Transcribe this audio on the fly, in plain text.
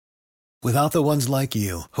Without the ones like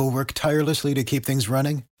you, who work tirelessly to keep things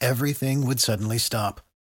running, everything would suddenly stop.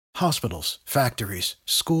 Hospitals, factories,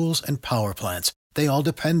 schools, and power plants, they all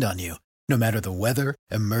depend on you. No matter the weather,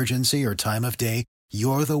 emergency, or time of day,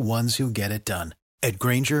 you're the ones who get it done. At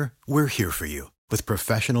Grainger, we're here for you with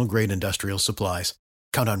professional-grade industrial supplies.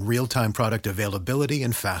 Count on real-time product availability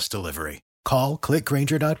and fast delivery. Call,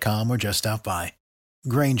 clickgrainger.com, or just stop by.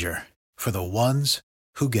 Grainger, for the ones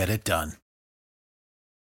who get it done.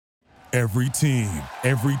 Every team,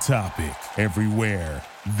 every topic, everywhere.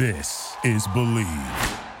 This is Believe.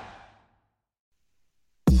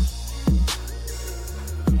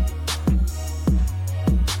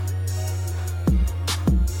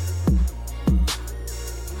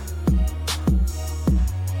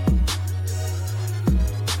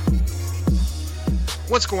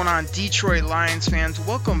 What's going on, Detroit Lions fans?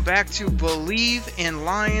 Welcome back to Believe in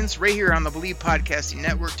Lions, right here on the Believe Podcasting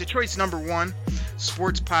Network, Detroit's #1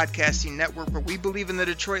 sports podcasting network, where we believe in the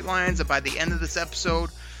Detroit Lions, and by the end of this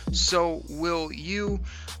episode, so will you.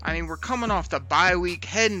 I mean, we're coming off the bye week,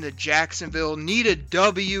 heading to Jacksonville, need a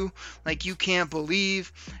W like you can't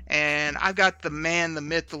believe, and I've got the man, the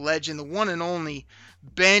myth, the legend, the one and only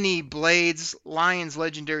Benny Blades, Lions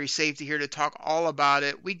legendary safety, here to talk all about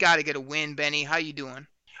it. We got to get a win, Benny. How you doing?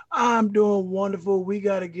 I'm doing wonderful. We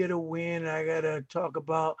got to get a win. I got to talk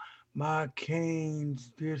about my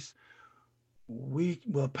Canes this week,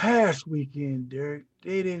 well, past weekend, Derek.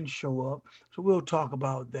 They didn't show up, so we'll talk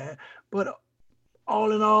about that. But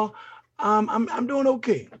all in all, I'm doing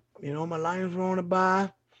okay. You know, my Lions were on a bye,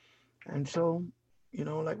 and so, you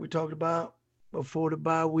know, like we talked about before the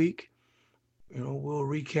bye week, you know, we'll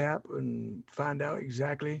recap and find out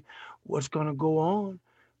exactly what's going to go on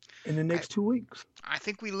in the next 2 weeks. I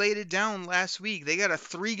think we laid it down last week. They got a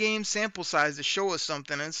 3-game sample size to show us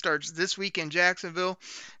something, and it starts this week in Jacksonville.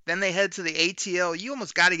 Then they head to the ATL. You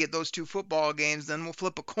almost got to get those 2 football games. Then we'll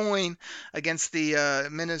flip a coin against the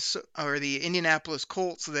Minnesota or the Indianapolis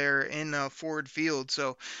Colts there in Ford Field.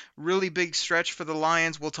 So really big stretch for the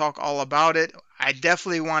Lions. We'll talk all about it. I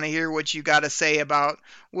definitely want to hear what you got to say about,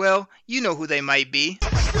 well, you know who they might be.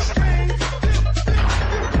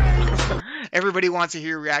 Everybody wants to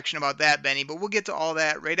hear a reaction about that, Benny, but we'll get to all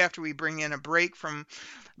that right after we bring in a break from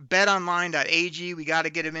betonline.ag. We got to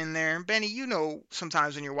get him in there. Benny, you know,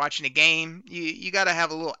 sometimes when you're watching a game, you got to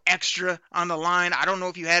have a little extra on the line. I don't know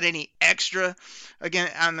if you had any extra again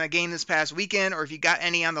on the game this past weekend or if you got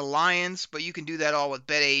any on the Lions, but you can do that all with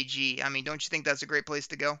BetAG. I mean, don't you think that's a great place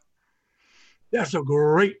to go? That's a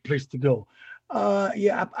great place to go.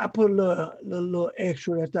 Yeah, I put a little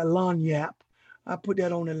extra. That's that lagniappe. I put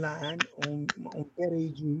that on the line on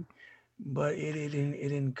BetAG, but it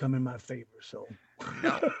didn't come in my favor. So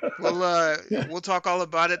no. Well, we'll talk all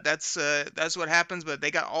about it. That's what happens. But they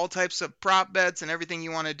got all types of prop bets and everything you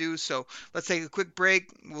want to do. So let's take a quick break.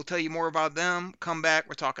 We'll tell you more about them. Come back.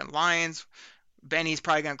 We're talking Lions. Benny's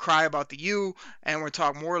probably going to cry about the U, and we'll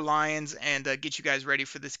talk more Lions and get you guys ready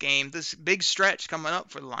for this game. This big stretch coming up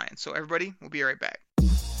for the Lions. So everybody, we'll be right back.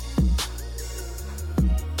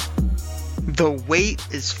 The wait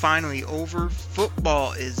is finally over.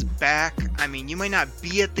 Football is back. I mean, you might not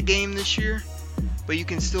be at the game this year, but you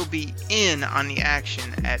can still be in on the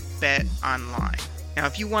action at BetOnline. Now,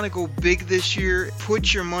 if you want to go big this year,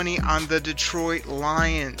 put your money on the Detroit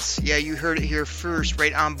Lions. Yeah, you heard it here first,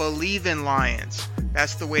 right on Believe in Lions.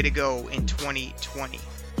 That's the way to go in 2020.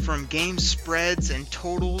 From game spreads and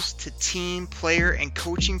totals to team, player, and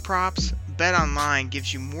coaching props, BetOnline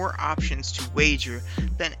gives you more options to wager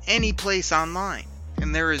than any place online.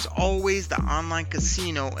 And there is always the online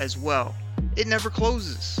casino as well. It never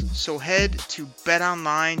closes. So head to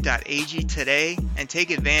betonline.ag today and take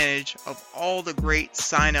advantage of all the great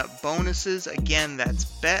sign-up bonuses. Again, that's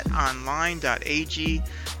betonline.ag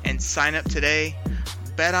and sign up today.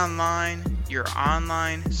 BetOnline, your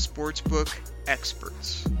online sportsbook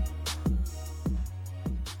experts.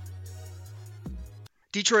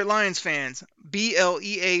 Detroit Lions fans,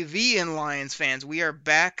 BLEAV and Lions fans, we are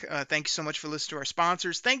back. Thank you so much for listening to our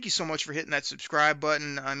sponsors. Thank you so much for hitting that subscribe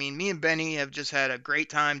button. I mean, me and Benny have just had a great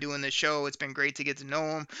time doing this show. It's been great to get to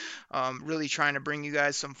know him. Really trying to bring you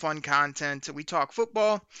guys some fun content. We talk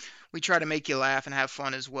football. We try to make you laugh and have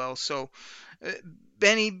fun as well. So,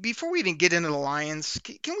 Benny, before we even get into the Lions,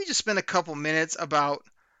 can we just spend a couple minutes about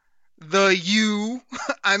the U?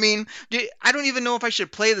 I mean, I don't even know if I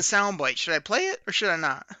should play the soundbite. Should I play it or should I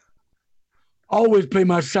not? Always play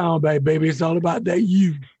my soundbite, baby. It's all about that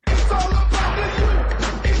U. It's all about the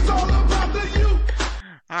U. It's all about the U.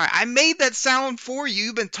 All right, I made that sound for you.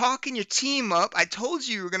 You've been talking your team up. I told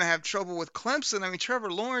you were going to have trouble with Clemson. I mean,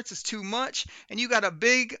 Trevor Lawrence is too much, and you got a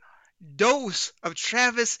big dose of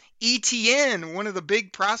Travis Etienne, one of the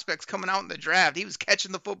big prospects coming out in the draft. He was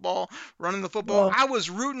catching the football, running the football. Well, I was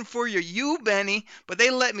rooting for you, Benny, but they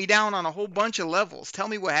let me down on a whole bunch of levels. Tell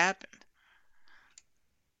me what happened.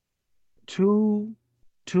 too,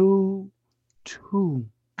 too, too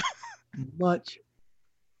much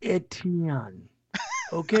Etienne.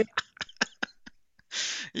 Okay,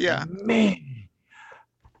 Yeah. man.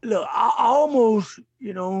 Look, I almost,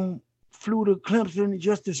 flew to Clemson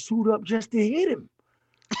just to suit up, just to hit him.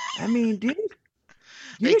 I mean, They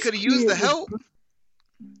this could have used kid the was, help.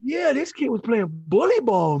 yeah, this kid was playing bully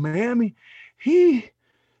ball, man. I mean, he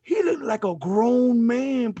he looked like a grown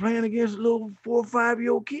man playing against little 4 or 5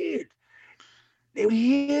 year old kids. They would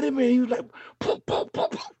hit him, and he was like, poof, poof,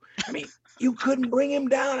 poof, poof. I mean, you couldn't bring him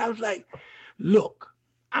down. I was like, look,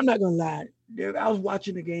 I'm not gonna lie. I was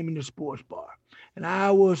watching the game in the sports bar, and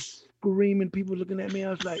I was screaming. People looking at me. I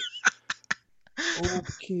was like,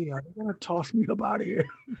 okay, are they gonna toss me up out of here?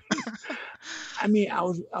 I mean, I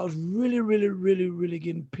was really, really, really, really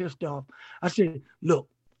getting pissed off. I said, look,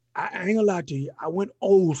 I ain't gonna lie to you. I went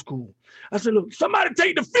old school. I said, look, somebody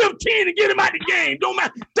take the 15 and get him out the game. Don't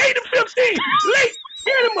matter. Take the 15. Late,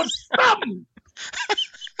 hit him or something.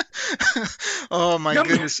 Oh my Them,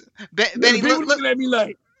 goodness, the Benny. people looking at me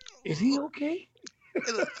like, is he okay?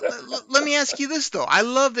 Let me ask you this though. I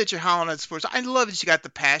love that you're howling at sports. I love that you got the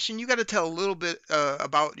passion. You got to tell a little bit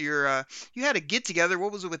about your. You had a get together.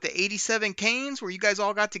 What was it with the '87 Canes, where you guys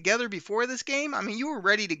all got together before this game? I mean, you were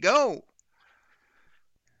ready to go.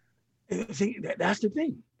 See, that's the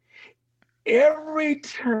thing. Every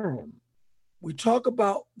time we talk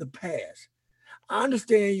about the past, I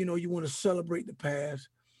understand, you want to celebrate the past.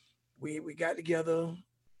 We got together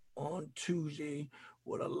on Tuesday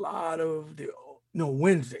with a lot of the no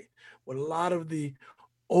Wednesday with a lot of the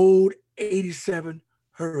old '87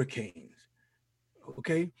 Hurricanes.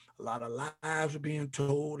 Okay, a lot of lives are being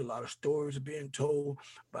told, a lot of stories are being told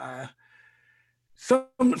by some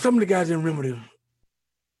of the guys didn't remember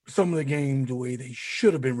some of the games the way they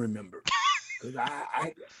should have been remembered. Because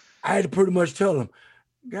I had to pretty much tell them,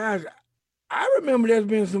 guys, I remember there's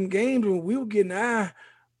been some games when we were getting our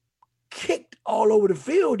kicked all over the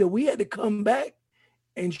field that we had to come back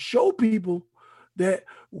and show people that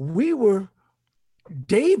we were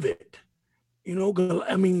David.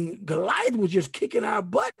 I mean, Goliath was just kicking our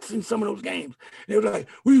butts in some of those games. They were like,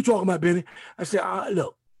 what are you talking about, Benny? I said,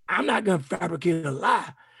 look, I'm not going to fabricate a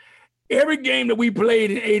lie. Every game that we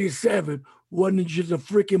played in '87 wasn't just a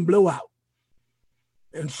freaking blowout.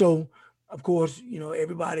 And so, of course,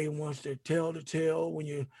 everybody wants to tell the tale when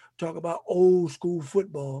you talk about old school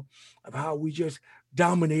football of how we just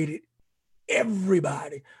dominated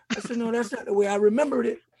everybody. I said, no, that's not the way I remembered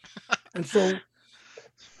it. And so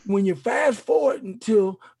when you fast forward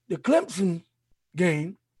until the Clemson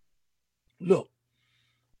game, look,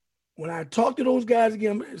 when I talked to those guys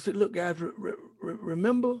again, I said, look, guys,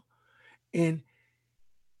 remember in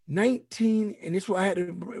 19, and this is why I had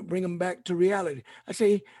to bring them back to reality. I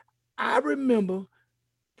say, I remember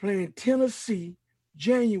playing Tennessee,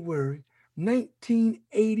 January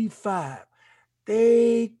 1985.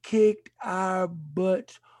 They kicked our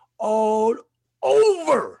butts all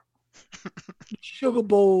over the Sugar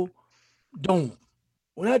Bowl Dome.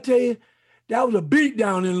 When I tell you, that was a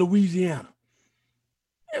beatdown in Louisiana.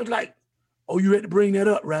 It was like, oh, you had to bring that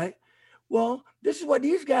up, right? Well, this is what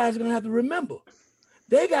these guys are going to have to remember.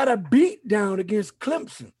 They got a beat down against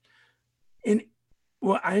Clemson.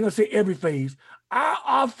 Well, I ain't going to say every phase. Our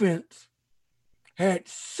offense had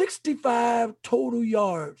 65 total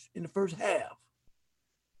yards in the first half.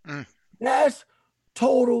 That's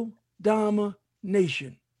total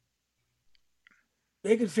domination.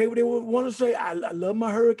 They can say what they want to say. I love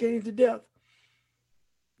my Hurricanes to death.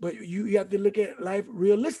 But you have to look at life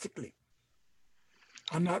realistically.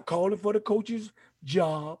 I'm not calling for the coach's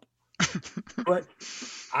job, but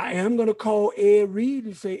I am going to call Ed Reed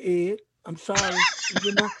and say, Ed, I'm sorry.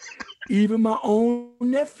 Even my own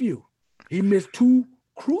nephew, he missed 2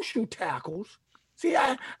 crucial tackles. See,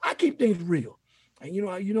 I keep things real. And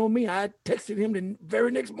you know me, I texted him the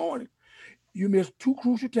very next morning. You missed 2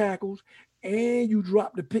 crucial tackles and you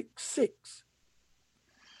dropped the pick 6.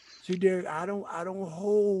 See, Derek, I don't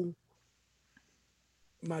hold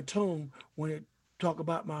my tongue when it talk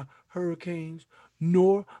about my Hurricanes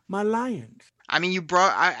nor my Lions. I mean,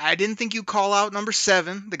 I didn't think you call out number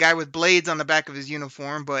 7, the guy with blades on the back of his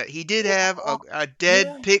uniform, but he did have a dead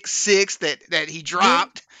Yeah, pick six that he yeah,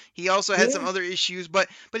 dropped. He also had some yeah. other issues, but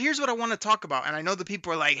here's what I want to talk about. And I know the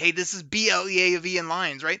people are like, "Hey, this is BLEA of Ian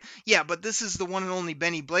Lyons, right?" Yeah, but this is the one and only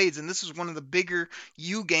Benny Blades, and this was one of the bigger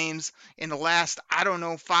U games in the last, I don't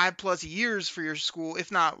know, 5+ years for your school,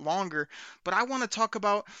 if not longer. But I want to talk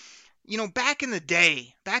about, back in the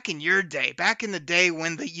day, back in your day, back in the day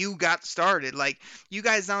when the U got started, like, you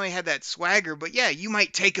guys not only had that swagger, but yeah, you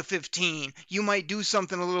might take a 15, you might do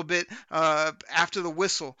something a little bit after the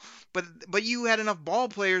whistle, but you had enough ball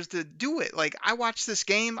players to do it. Like, I watched this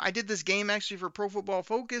game, I did this game actually for Pro Football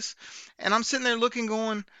Focus, and I'm sitting there looking,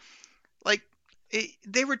 going, like,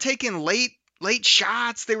 they were taking late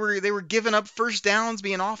shots. They were giving up first downs,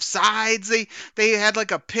 being offsides. They had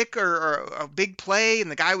like a pick or a big play,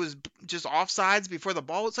 and the guy was just offsides before the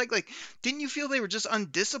ball. It's like didn't you feel they were just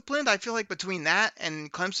undisciplined? I feel like between that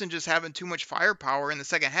and Clemson just having too much firepower in the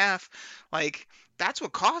second half, like, that's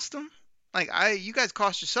what cost them. Like, you guys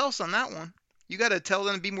cost yourselves on that one. You got to tell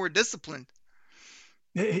them to be more disciplined.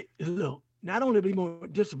 Look, not only be more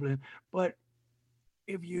disciplined, but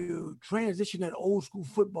if you transition that old school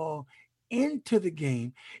football into the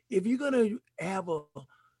game, if you're gonna have a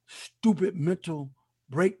stupid mental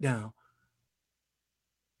breakdown,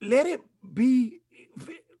 let it be.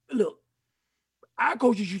 Look, our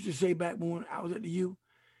coaches used to say back when I was at the U,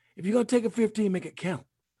 if you're gonna take a 15, make it count.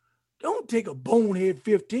 Don't take a bonehead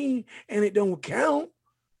 15 and it don't count.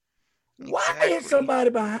 Why is Exactly. somebody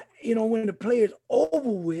behind, when the player's over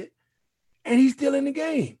with and he's still in the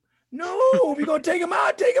game? No, if you're gonna take him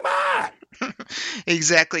out, take him out.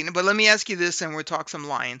 Exactly. But let me ask you this, and we'll talk some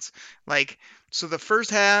Lions. Like, so the first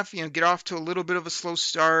half, get off to a little bit of a slow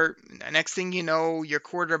start. Next thing you know, your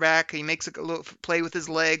quarterback, he makes a little play with his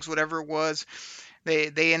legs, whatever it was.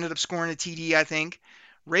 They ended up scoring a TD, I think.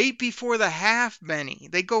 Right before the half, Benny,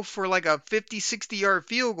 they go for like a 50, 60-yard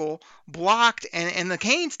field goal, blocked, and the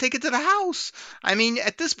Canes take it to the house. I mean,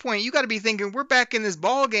 at this point, you got to be thinking, we're back in this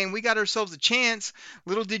ball game. We got ourselves a chance.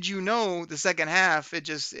 Little did you know, the second half, it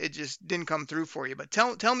just didn't come through for you. But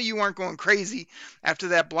tell me you weren't going crazy after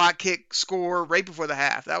that block kick score right before the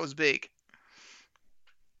half. That was big.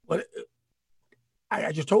 But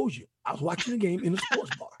I just told you, I was watching the game in the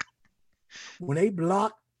sports bar. When they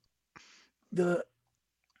blocked the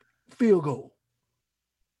field goal,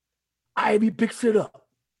 Ivy picks it up.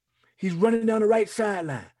 He's running down the right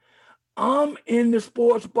sideline. I'm in the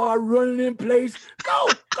sports bar running in place. Go,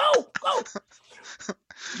 go, go.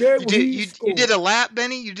 There You did he you did scored a lap,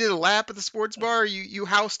 Benny? You did a lap at the sports bar? You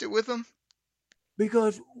housed it with them?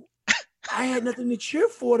 because I had nothing to cheer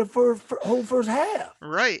for the whole first half.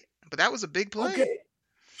 Right. But that was a big play. Okay.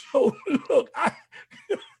 So look,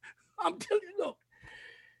 I'm telling you, look,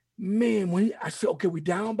 man, when I said, okay, we're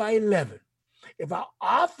down by 11. If our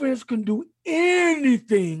offense can do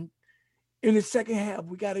anything in the second half,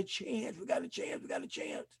 we got a chance. We got a chance. We got a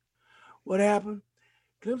chance. What happened?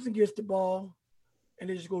 Clemson gets the ball, and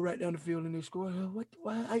they just go right down the field and they score. What?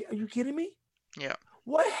 Why? Are you kidding me? Yeah.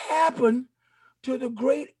 What happened to the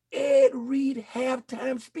great Ed Reed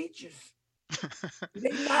halftime speeches? Did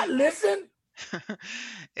they not listen?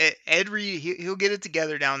 Ed Reed, he'll get it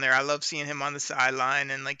together down there. I love seeing him on the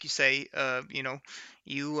sideline, and like you say,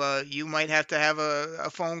 you might have to have a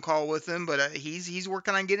phone call with him, but he's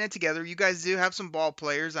working on getting it together. You guys do have some ball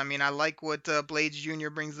players. I mean, I like what Blades Jr.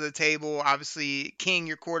 brings to the table. Obviously, King,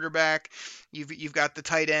 your quarterback. You've got the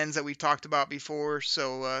tight ends that we've talked about before.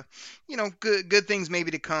 So good things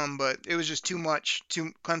maybe to come, but it was just too much.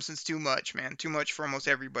 Clemson's too much, man. Too much for almost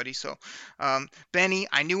everybody. So, Benny,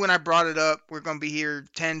 I knew when I brought it up, we're going to be here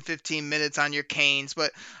 10, 15 minutes on your Canes,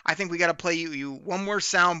 but I think we got to play you one more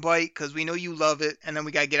sound bite because we know you love it, and then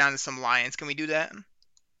we got to get on to some Lions. Can we do that?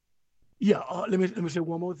 Yeah. Let me say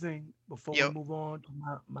one more thing before we Yep. move on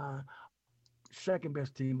to my second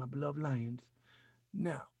best team, my beloved Lions.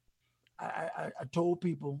 Now, I told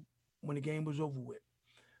people when the game was over with,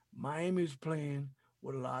 Miami is playing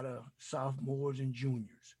with a lot of sophomores and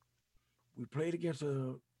juniors. We played against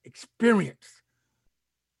a experienced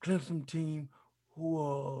Clemson team who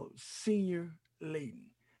are senior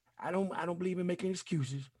laden. I don't believe in making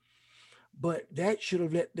excuses, but that should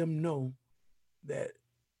have let them know that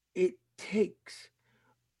it takes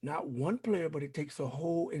not one player, but it takes a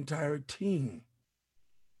whole entire team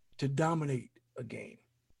to dominate a game.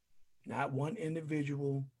 Not one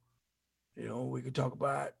individual. We could talk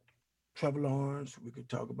about Trevor Lawrence. We could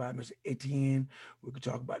talk about Mr. Etienne. We could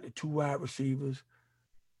talk about the two wide receivers.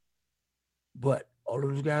 But all of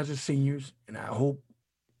those guys are seniors, and I hope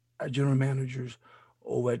our general managers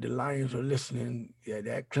over at the Lions are listening. Yeah,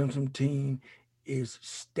 that Clemson team is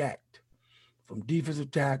stacked from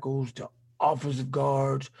defensive tackles to offensive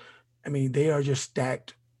guards. I mean, they are just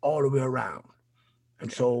stacked all the way around.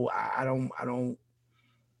 And so I don't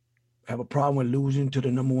have a problem with losing to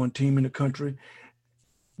the number one team in the country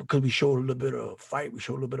because we showed a little bit of fight, we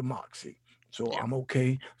showed a little bit of moxie. So Yeah. I'm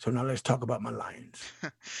okay. So now let's talk about my Lions.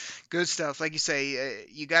 Good stuff. Like you say,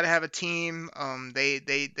 you got to have a team.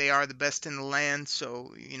 They are the best in the land,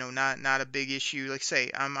 so not a big issue. Like I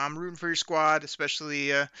say, I'm rooting for your squad,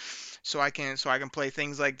 especially so I can play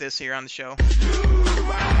things like this here on the show.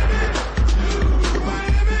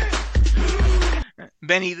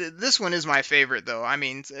 Benny, this one is my favorite though. I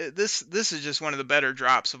mean, this is just one of the better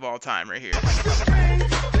drops of all time right here.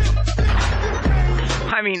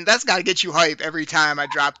 I mean, that's got to get you hype every time I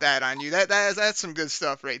drop that on you. That's some good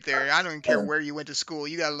stuff right there. I don't even care where you went to school.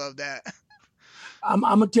 You got to love that. I'm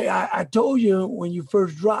gonna tell you, I told you when you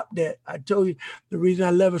first dropped that, I told you the reason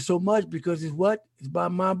I love it so much because it's what? It's by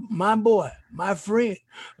my boy, my friend,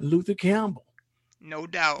 Luther Campbell. No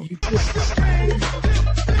doubt.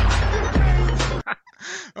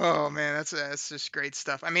 Oh man, that's just great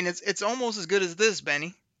stuff. I mean, it's almost as good as this,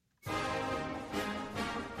 Benny.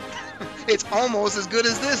 It's almost as good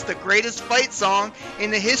as this, the greatest fight song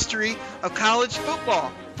in the history of college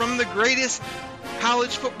football, from the greatest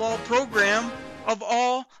college football program of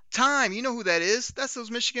all time. You know who that is? That's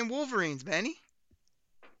those Michigan Wolverines, Benny.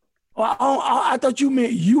 Oh, I thought you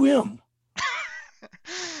meant UM.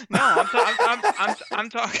 No, I'm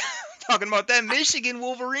talking about that Michigan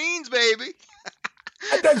Wolverines, baby.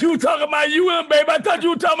 I thought you were talking about UM, baby. I thought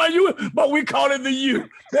you were talking about UM, but we call it the U.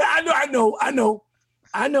 I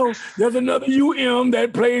know. There's another UM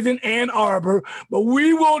that plays in Ann Arbor, but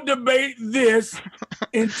we will debate this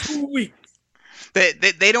in 2 weeks.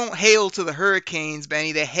 They don't hail to the Hurricanes,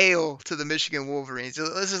 Benny. They hail to the Michigan Wolverines.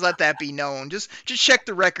 Let's just let that be known. Just check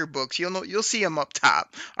the record books. You'll see them up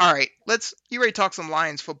top. All right, you ready to talk some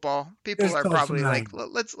Lions football? People are probably like,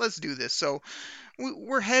 let's do this. So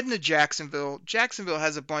we're heading to Jacksonville. Jacksonville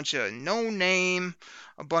has a bunch of no name,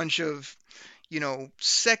 a bunch of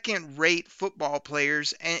second-rate football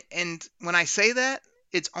players, and when I say that,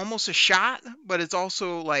 it's almost a shot, but it's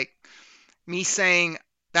also like me saying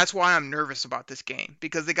that's why I'm nervous about this game,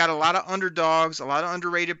 because they got a lot of underdogs, a lot of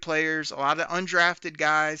underrated players, a lot of undrafted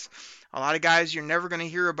guys, a lot of guys you're never going to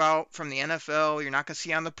hear about from the NFL, you're not going to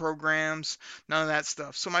see on the programs, none of that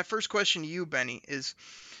stuff. So my first question to you, Benny, is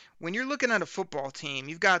when you're looking at a football team,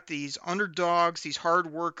 you've got these underdogs, these hard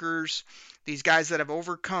workers, these guys that have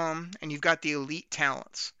overcome, and you've got the elite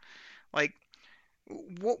talents. Like,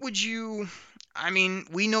 what would you... I mean,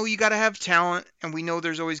 we know you got to have talent, and we know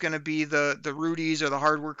there's always going to be the Rudies or the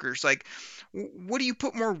hard workers. Like, what do you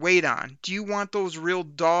put more weight on? Do you want those real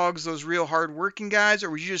dogs, those real hard-working guys, or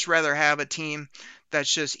would you just rather have a team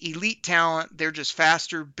that's just elite talent, they're just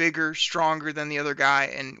faster, bigger, stronger than the other guy,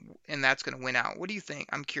 and that's going to win out? What do you think?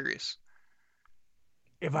 I'm curious.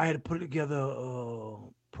 If I had to put together a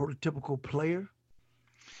prototypical player,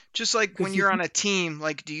 just like when you're on a team,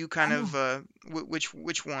 like do you kind of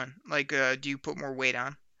which one? Like do you put more weight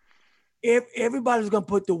on? If everybody's gonna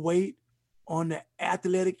put the weight on the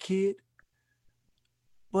athletic kid,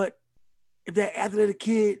 but if that athletic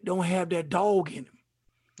kid don't have that dog in him.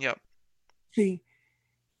 Yep. See,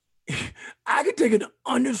 I could take an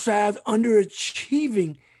undersized,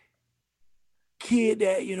 underachieving kid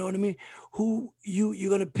that, you know what I mean, who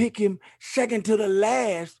you're gonna pick him second to the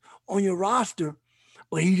last on your roster,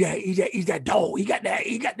 but he's that dog. He got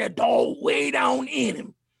that dog way down in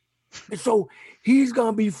him. And so he's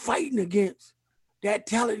gonna be fighting against that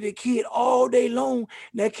talented kid all day long.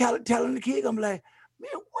 That talented kid gonna be like,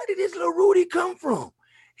 man, where did this little Rudy come from?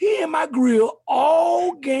 He in my grill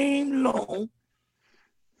all game long.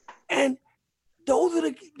 And those are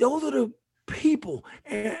the people.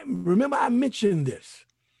 And remember, I mentioned this.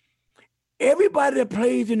 Everybody that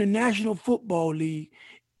plays in the National Football League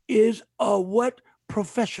is a what?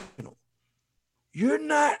 Professional. You're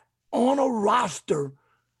not on a roster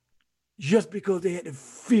just because they had to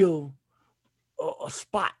fill a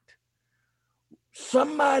spot.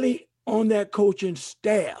 Somebody on that coaching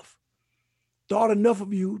staff thought enough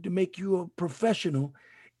of you to make you a professional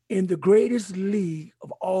in the greatest league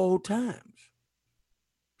of all times.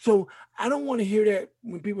 So I don't want to hear that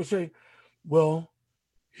when people say, well,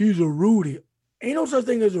 he's a Rudy. Ain't no such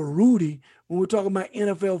thing as a Rudy when we're talking about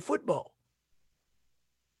NFL football.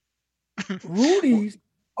 Rudies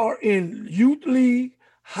are in youth league,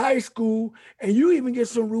 high school, and you even get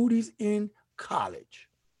some Rudies in college.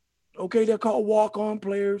 Okay, they're called walk-on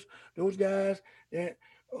players. Those guys that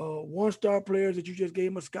one-star players that you just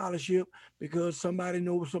gave them a scholarship because somebody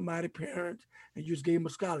knows somebody's parents and you just gave them a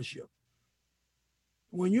scholarship.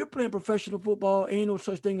 When you're playing professional football, ain't no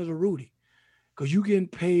such thing as a Rudy, because you getting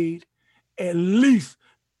paid at least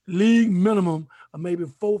league minimum of maybe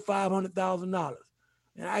 $500,000.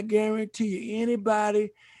 And I guarantee you,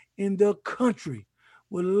 anybody in the country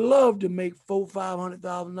would love to make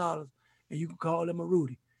 $500,000, and you can call them a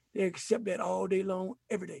Rudy. They accept that all day long,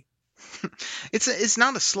 every day. It's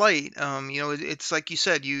not a slight. It's like you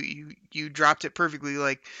said, you dropped it perfectly.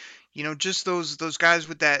 Like, just those guys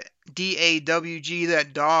with that DAWG,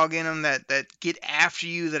 that dog in them, that get after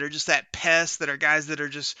you, that are just that pest, that are guys that are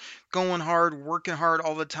just going hard, working hard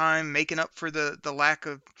all the time, making up for the lack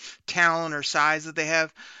of talent or size that they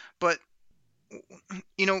have. But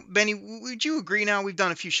Benny, would you agree? Now we've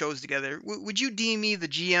done a few shows together. Would you deem me the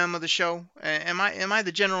GM of the show? Am I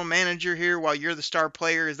the general manager here while you're the star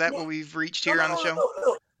player? Is that No, what we've reached no, here no, on the no, show? no,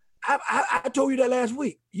 no. I told you that last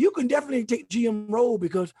week. You can definitely take GM role,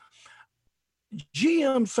 because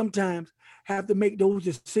GMs sometimes have to make those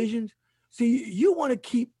decisions. See, you want to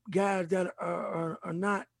keep guys that are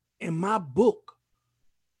not, in my book,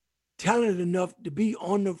 talented enough to be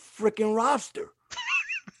on the freaking roster.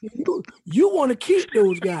 You want to keep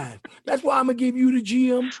those guys. That's why I'm gonna give you the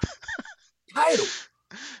GM title.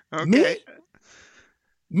 Okay.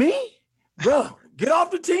 Me, bro, get off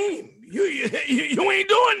the team. You ain't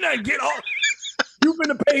doing nothing. Get off. You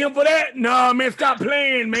gonna pay him for that? No, man, stop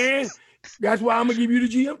playing, man. That's why I'm gonna give you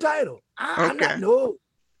the GM title. I'm Okay. not. No,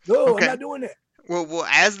 Okay. I'm not doing that. Well,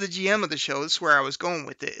 as the GM of the show, this is where I was going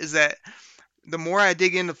with it. Is that the more I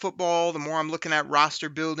dig into football, the more I'm looking at roster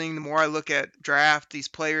building, the more I look at draft these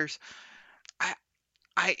players.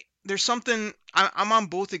 I there's something I'm on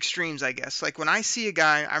both extremes, I guess. Like when I see a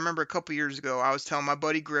guy, I remember a couple years ago, I was telling my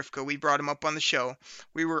buddy Grifka, we brought him up on the show.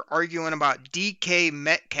 We were arguing about DK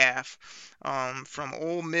Metcalf from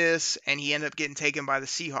Ole Miss, and he ended up getting taken by the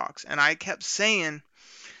Seahawks. And I kept saying,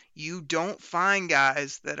 you don't find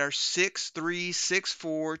guys that are 6'3",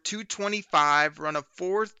 6'4", 225, run a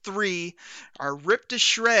 4.3, are ripped to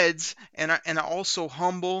shreds, and also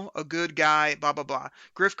humble, a good guy, blah, blah, blah.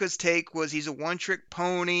 Grifka's take was he's a one-trick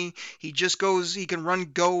pony. He can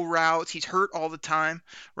run go routes. He's hurt all the time,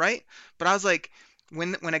 right? But I was like,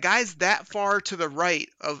 when a guy's that far to the right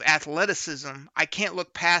of athleticism, I can't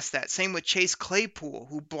look past that. Same with Chase Claypool,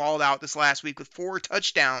 who balled out this last week with 4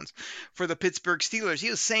 touchdowns for the Pittsburgh Steelers. He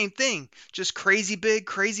was the same thing, just crazy big,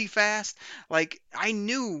 crazy fast. Like, I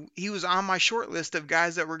knew he was on my short list of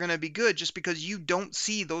guys that were going to be good, just because you don't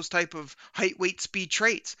see those type of height, weight, speed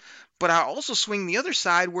traits. But I also swing the other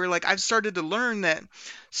side where, like, I've started to learn that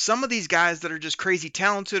some of these guys that are just crazy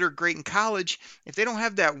talented or great in college, if they don't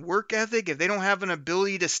have that work ethic, if they don't have an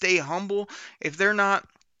ability to stay humble, if they're not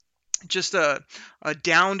just a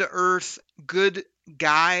down-to-earth, good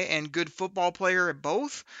guy and good football player at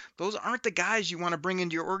both, those aren't the guys you want to bring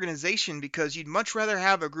into your organization, because you'd much rather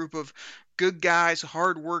have a group of good guys,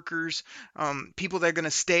 hard workers, people that are going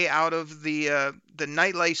to stay out of the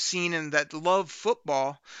nightlife scene and that love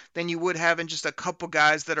football, than you would having just a couple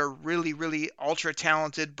guys that are really, really ultra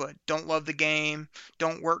talented but don't love the game,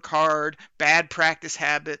 don't work hard, bad practice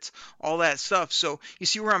habits, all that stuff. So you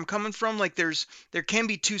see where I'm coming from? Like, there can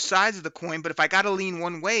be two sides of the coin, but if I got to lean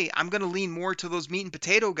one way, I'm going to lean more to those meat and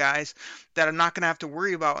potato guys that I'm not going to have to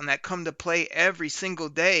worry about and that come to play every single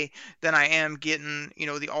day, than I am getting,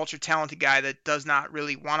 the ultra talented guy that does not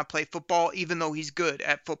really want to play football, even though he's good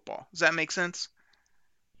at football. Does that make sense?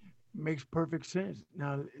 Makes perfect sense.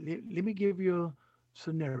 Now, let me give you a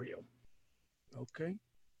scenario. Okay.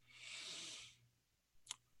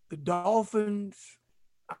 The Dolphins,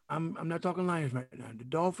 I'm not talking Lions right now. The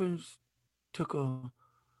Dolphins took a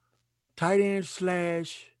tight end /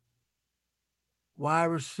 wide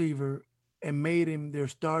receiver and made him their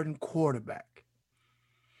starting quarterback.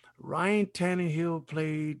 Ryan Tannehill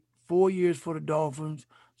played 4 years for the Dolphins,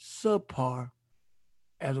 subpar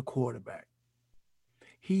as a quarterback.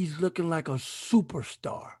 He's looking like a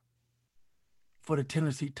superstar for the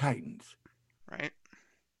Tennessee Titans. Right.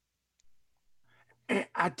 And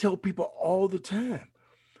I tell people all the time,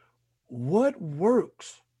 what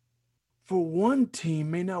works for one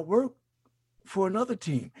team may not work for another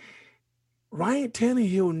team. Ryan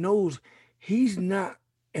Tannehill knows he's not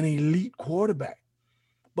an elite quarterback.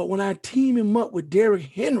 But when I team him up with Derrick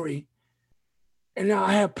Henry, and now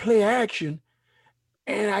I have play action,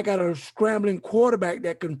 and I got a scrambling quarterback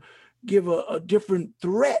that can give a different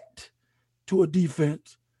threat to a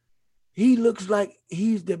defense, he looks like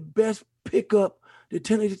he's the best pickup the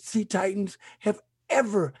Tennessee Titans have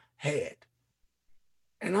ever had.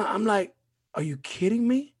 And I'm like, are you kidding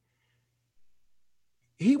me?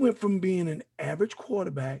 He went from being an average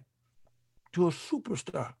quarterback to a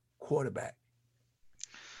superstar quarterback.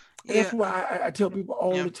 And that's Yeah, why I tell people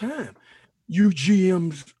all yeah, the time, you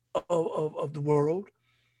GMs of the world,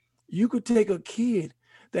 you could take a kid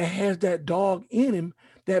that has that dog in him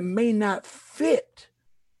that may not fit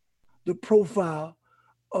the profile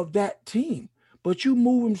of that team, but you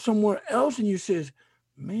move him somewhere else and you says,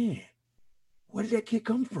 man, where did that kid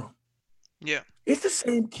come from? yeah. It's the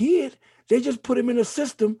same kid. They just put him in a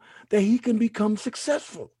system that he can become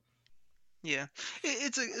successful. Yeah,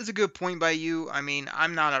 it's a good point by you. I mean,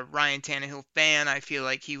 I'm not a Ryan Tannehill fan. I feel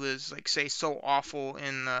like he was like say so awful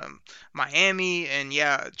in Miami, and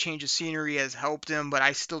yeah, change of scenery has helped him. But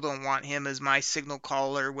I still don't want him as my signal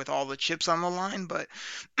caller with all the chips on the line. But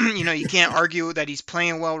you can't argue that he's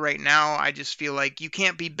playing well right now. I just feel like you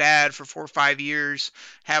can't be bad for 4 or 5 years,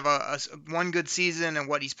 have one good season and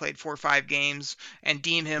what he's played 4 or 5 games, and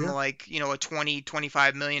deem him Yeah. like a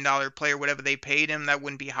 20-25 million dollar player, whatever they paid him. That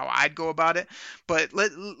wouldn't be how I'd go about it. But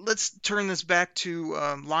let's turn this back to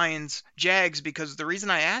Lions Jags, because the reason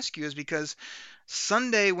I ask you is because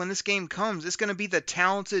Sunday, when this game comes, it's going to be the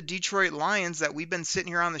talented Detroit Lions that we've been sitting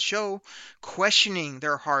here on the show questioning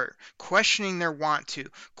their heart, questioning their want to,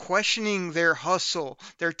 questioning their hustle,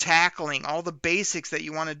 their tackling, all the basics that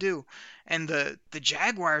you want to do. And the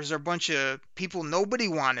Jaguars are a bunch of people nobody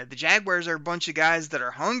wanted. The Jaguars are a bunch of guys that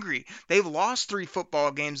are hungry. They've lost 3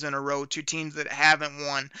 football games in a row to teams that haven't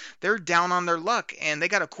won. They're down on their luck, and they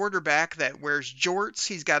got a quarterback that wears jorts.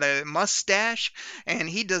 He's got a mustache, and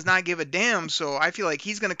he does not give a damn. So I feel like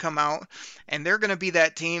he's going to come out, and they're going to be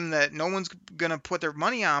that team that no one's going to put their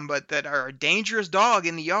money on, but that are a dangerous dog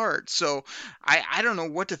in the yard. So I don't know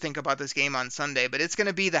what to think about this game on Sunday, but it's going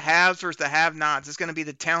to be the haves versus the have-nots. It's going to be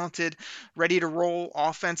the talented, ready to roll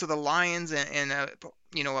offense of the Lions and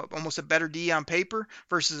almost a better D on paper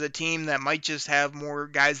versus a team that might just have more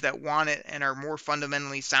guys that want it and are more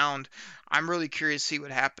fundamentally sound. I'm really curious to see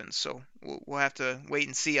what happens. So we'll have to wait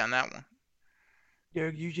and see on that one.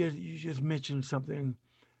 Derek, you just mentioned something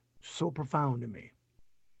so profound to me.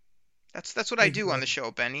 That's what I Thank you do for on the that.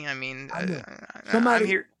 show, Benny. I mean, I know. I'm Somebody,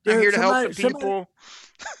 here. I'm Derek, here to help the somebody, somebody, people.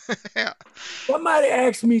 Yeah. somebody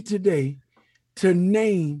asked me today to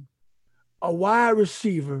name a wide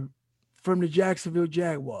receiver from the Jacksonville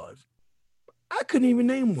Jaguars. I couldn't even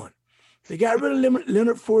name one. They got rid of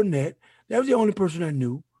Leonard Fournette. That was the only person I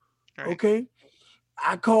knew. All right. Okay.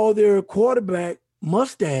 I called their quarterback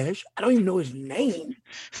Mustache. I don't even know his name.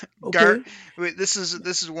 Gar, Okay. wait, this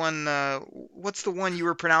is one. What's the one you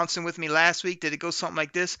were pronouncing with me last week? Did it go something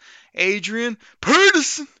like this? Adrian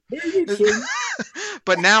Peterson. Peterson.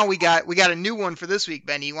 But now we got a new one for this week,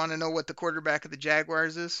 Benny. You want to know what the quarterback of the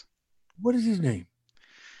Jaguars is? What is his name?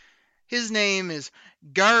 His name is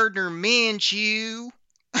Gardner Minshew.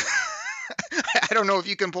 I don't know if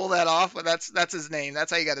you can pull that off, but that's his name.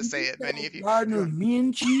 That's how you got to Did say you it, Benny. say If you Gardner want,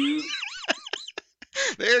 Minshew?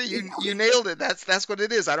 there you nailed it. That's what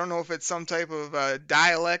it is. I don't know if it's some type of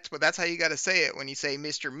dialect, but that's how you got to say it when you say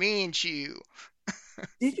Mr. Minshew.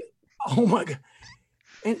 Did you? Oh my God.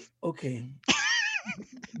 And okay,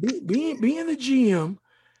 being the GM,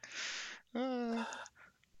 Uh,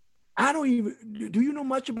 I don't even. Do you know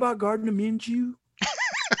much about Gardner Minshew?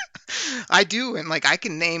 I do, and like I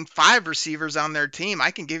can name 5 receivers on their team.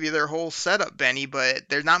 I can give you their whole setup, Benny, but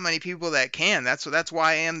there's not many people that can. That's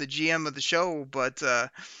why I am the GM of the show. But I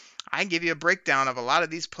can give you a breakdown of a lot of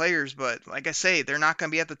these players. But like I say, they're not going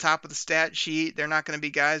to be at the top of the stat sheet. They're not going to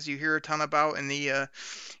be guys you hear a ton about in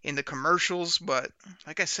the commercials. But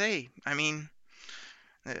like I say, I mean,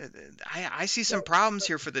 uh, I see some problems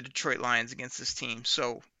here for the Detroit Lions against this team.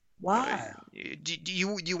 So uh, Why? do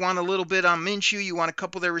you want a little bit on Minshew? You want a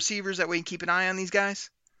couple of their receivers that way you can keep an eye on these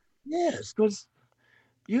guys? Yes, because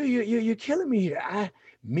you're killing me here.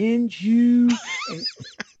 Minshew and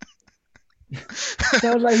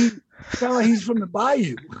sounds like he sounds like he's from the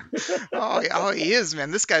bayou. Oh, he is,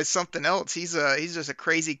 man. This guy's something else. He's just a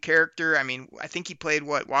crazy character. I mean, I think he played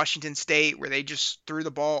Washington State, where they just threw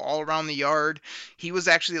the ball all around the yard. He was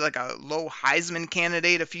actually like a low Heisman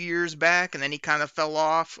candidate a few years back, and then he kind of fell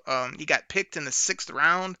off. He got picked in the 6th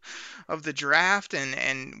round of the draft,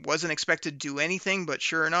 and wasn't expected to do anything. But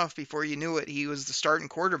sure enough, before you knew it, he was the starting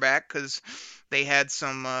quarterback because they had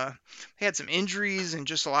some injuries and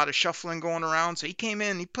just a lot of shuffling going around. So he came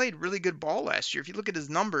in, he played really good ball last year. If you look at his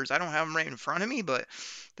numbers, I don't have them right in front of me, but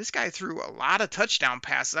this guy threw a lot of touchdown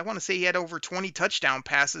passes. I want to say he had over 20 touchdown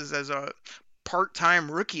passes as a part-time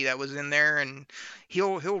rookie that was in there, and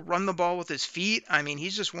he'll run the ball with his feet. I mean,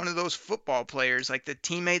 he's just one of those football players. Like, the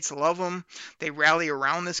teammates love him. They rally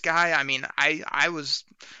around this guy. I mean, I was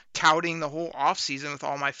touting the whole offseason with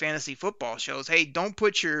all my fantasy football shows. Hey, don't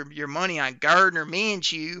put your money on Gardner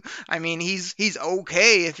Minshew. I mean, he's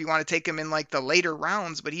okay if you want to take him in like the later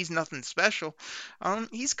rounds, but he's nothing special.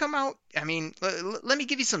 He's come out. I mean, let me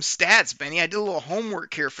give you some stats, Benny. I did a little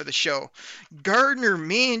homework here for the show. Gardner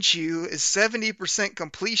Minshew is 70%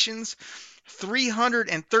 completions,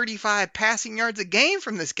 335 passing yards a game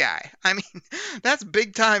from this guy. I mean, that's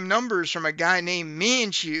big time numbers from a guy named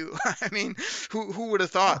Minshew. I mean, who would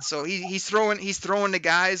have thought? So he's throwing to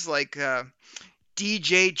guys like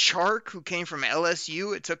DJ Chark, who came from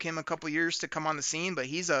LSU. It took him a couple years to come on the scene, but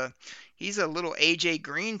he's a little AJ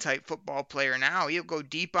Green type football player now. He'll go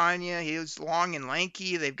deep on you. He's long and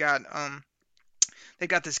lanky. They've got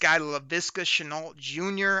this guy, Laviska Shenault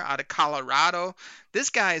Jr. out of Colorado. This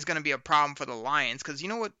guy is going to be a problem for the Lions because you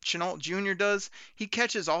know what Shenault Jr. does? He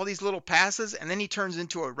catches all these little passes, and then he turns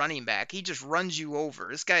into a running back. He just runs you over.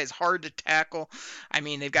 This guy is hard to tackle. I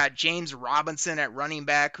mean, they've got James Robinson at running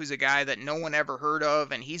back, who's a guy that no one ever heard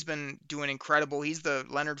of, and he's been doing incredible. He's the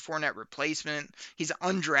Leonard Fournette replacement. He's an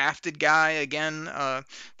undrafted guy, again,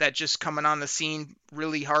 that just coming on the scene,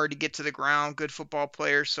 really hard to get to the ground, good football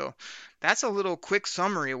player. So that's a little quick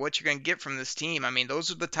summary of what you're going to get from this team. I mean, those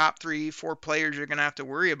are the top 3-4 players you're going to have to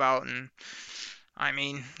worry about. And I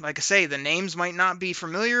mean, like I say, the names might not be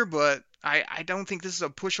familiar, but I don't think this is a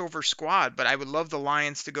pushover squad. But I would love the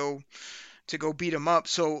Lions to go beat them up.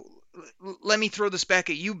 So let me throw this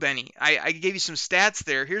back at you, Benny. I gave you some stats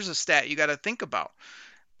there. Here's a stat you got to think about.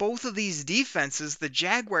 Both of these defenses, the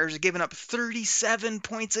Jaguars are giving up 37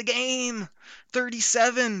 points a game.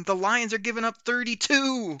 37. The Lions are giving up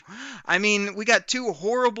 32. I mean, we got two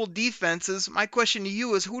horrible defenses. My question to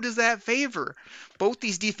you is, who does that favor? Both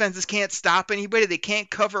these defenses can't stop anybody. They can't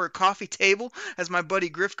cover a coffee table, as my buddy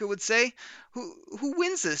Grifka would say. Who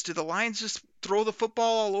wins this? Do the Lions just throw the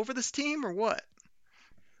football all over this team, or what?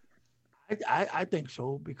 I think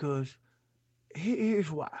so, because here's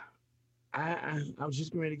why. I was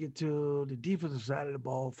just going to get to the defensive side of the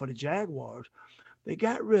ball for the Jaguars. They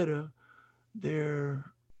got rid of their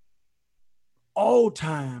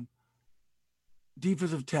all-time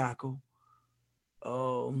defensive tackle,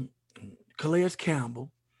 Calais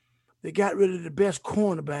Campbell. They got rid of the best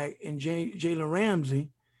cornerback in Jalen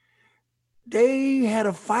Ramsey. They had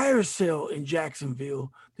a fire sale in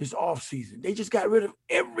Jacksonville this offseason. They just got rid of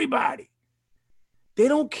everybody. They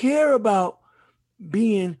don't care about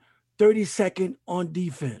being 32nd on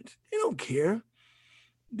defense. They don't care.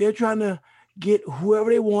 They're trying to get whoever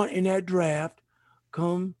they want in that draft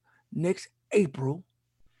come next April.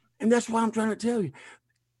 And that's why I'm trying to tell you,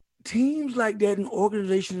 teams like that and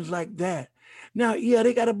organizations like that. Now, yeah,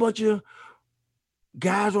 they got a bunch of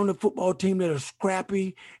guys on the football team that are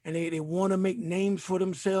scrappy and they want to make names for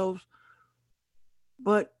themselves.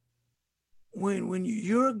 But when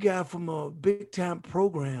you're a guy from a big time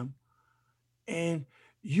program and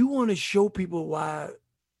you want to show people why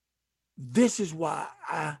this is why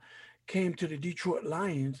I came to the Detroit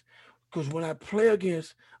Lions, because when I play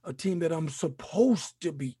against a team that I'm supposed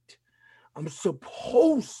to beat, I'm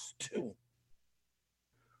supposed to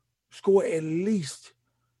score at least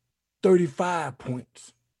 35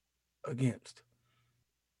 points against.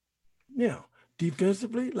 Now,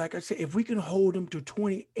 defensively, like I said, if we can hold them to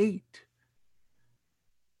 28,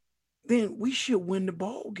 then we should win the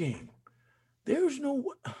ball game. There's no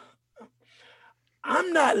 –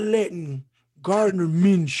 I'm not letting Gardner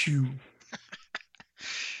Minshew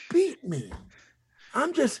beat me.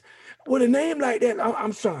 I'm just – with a name like that,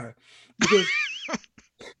 I'm sorry. Because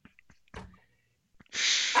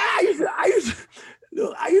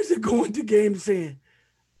I used to go into games saying,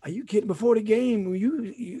 are you kidding? Before the game,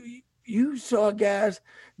 when you saw guys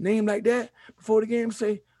named like that before the game,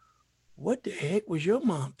 say, what the heck was your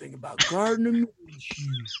mom thinking about Gardner Minshew?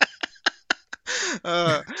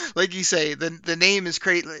 Like you say, the name is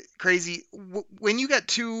crazy. When you got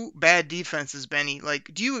two bad defenses, Benny,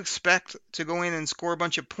 like, do you expect to go in and score a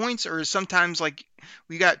bunch of points, or is sometimes like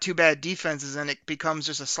we got two bad defenses and it becomes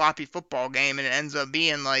just a sloppy football game and it ends up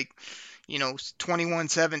being like,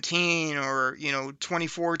 21-17 or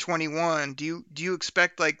 24-21? Do you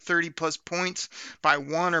expect like 30 plus points by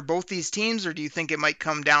one or both these teams, or do you think it might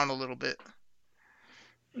come down a little bit?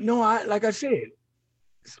 No, like I said,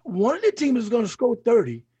 one of the teams is going to score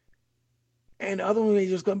 30, and the other one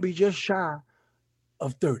is just going to be just shy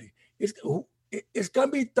of 30. It's going to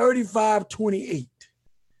be 35-28.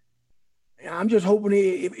 And I'm just hoping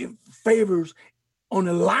it favors on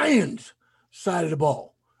the Lions side of the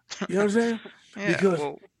ball. You know what I'm saying? Yeah, because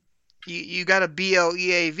well, you got a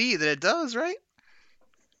BLEAV that it does, right?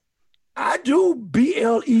 I do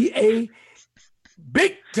BLEA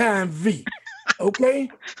big time V. Okay?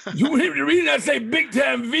 The reason I say big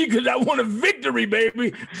time V, because I want a victory,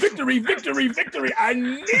 baby. Victory, victory, victory. I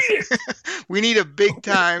need it. We need a big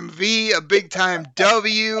time V, a big time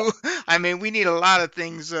W. I mean, we need a lot of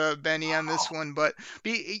things, Benny, on this one. But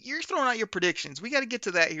you're throwing out your predictions. We got to get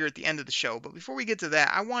to that here at the end of the show. But before we get to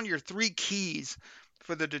that, I want your 3 keys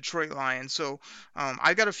for the Detroit Lions. So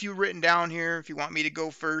I got a few written down here. If you want me to go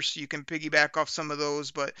first, you can piggyback off some of those.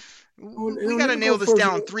 But we got to nail this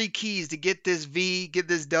down. 3 keys to get this V, get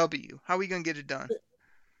this W. How are we going to get it done?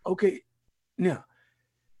 Okay. Now,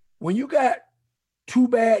 when you got 2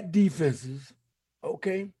 bad defenses,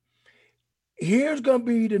 okay, here's going to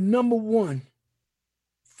be the number 1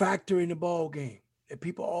 factor in the ball game that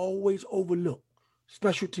people always overlook.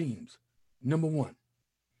 Special teams, number 1.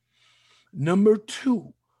 Number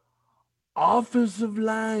 2, offensive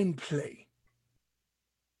line play.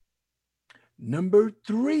 Number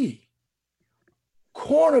 3,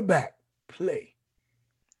 cornerback play.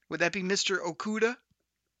 Would that be Mr. Okudah?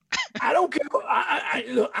 I don't care.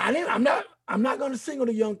 I'm not going to single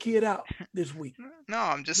the young kid out this week. No,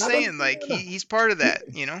 I'm just saying, like, he's part of that,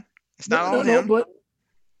 you know? It's not all him. But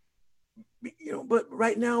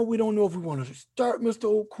right now we don't know if we want to start Mr.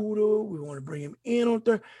 Okudah. We want to bring him in on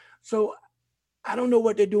third. So I don't know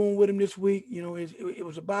what they're doing with him this week. You know, it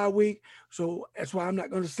was a bye week. So that's why I'm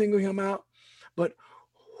not going to single him out. But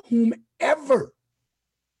whomever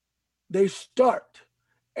they start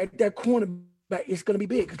at that cornerback, it's going to be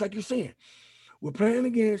big. Because like you're saying, we're playing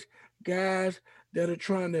against guys that are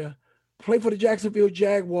trying to play for the Jacksonville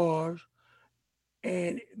Jaguars,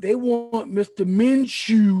 and they want Mr.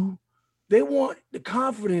 Minshew. They want the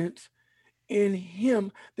confidence in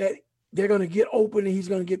him that they're going to get open and he's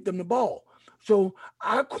going to get them the ball. So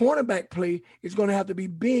our cornerback play is going to have to be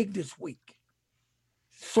big this week.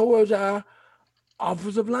 So is our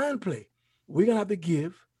offensive line play. We're going to have to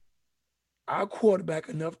give our quarterback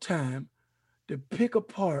enough time to pick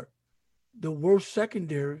apart the worst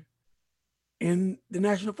secondary in the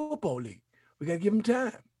National Football League. We got to give him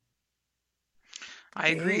time. I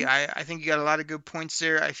agree. I think you got a lot of good points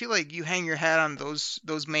there. I feel like you hang your hat on those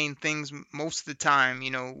main things most of the time,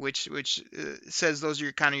 you know, which says those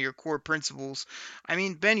are your core principles. I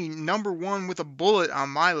mean, Benny, number 1 with a bullet on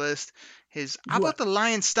my list is how about the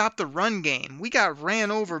Lions stop the run game? We got ran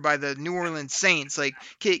over by the New Orleans Saints. Like,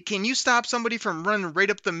 can you stop somebody from running right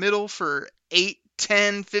up the middle for 8,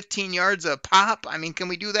 10, 15 yards a pop? I mean, can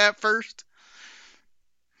we do that first?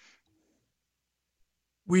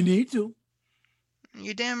 We need to.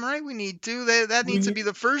 You're damn right we need to. That needs to be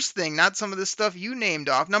the first thing, not some of the stuff you named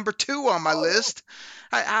off. Number 2 on my list.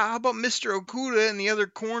 How about Mr. Okudah and the other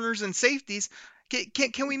corners and safeties?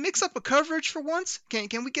 Can we mix up a coverage for once?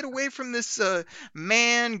 Can we get away from this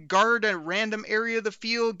man guard a random area of the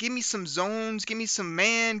field? Give me some zones. Give me some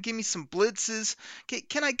man. Give me some blitzes.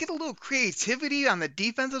 Can I get a little creativity on the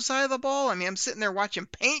defensive side of the ball? I mean, I'm sitting there watching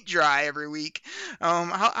paint dry every week.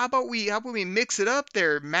 How about we mix it up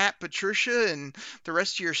there, Matt, Patricia, and the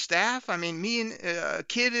rest of your staff? I mean, me and a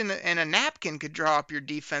kid and a napkin could draw up your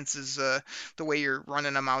defenses the way you're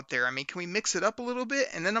running them out there. I mean, can we mix it up a little bit?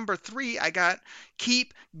 And then number 3, I got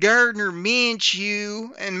keep Gardner Minshew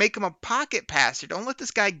and make him a pocket passer. Don't let this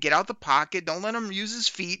guy get out the pocket. Don't let him use his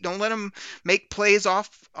feet. Don't let him make plays off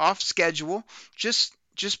schedule. Just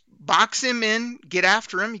box him in, get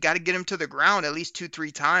after him. You got to get him to the ground at least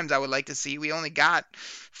 2-3 times. I would like to see. We only got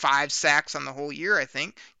 5 sacks on the whole year, I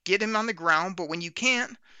think. Get him on the ground, but when you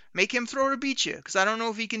can't, make him throw to beat you, because I don't know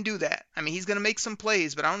if he can do that. I mean, he's going to make some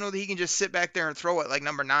plays, but I don't know that he can just sit back there and throw it like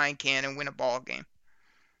number 9 can and win a ball game.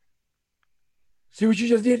 See what you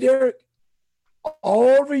just did, Derek?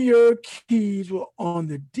 All of your keys were on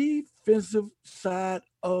the defensive side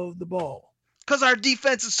of the ball. Because our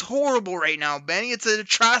defense is horrible right now, Benny. It's an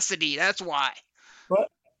atrocity. That's why. But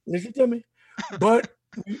listen to me. But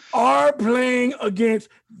we are playing against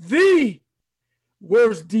the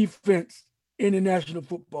worst defense in the National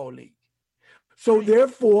Football League. So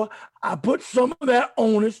therefore, I put some of that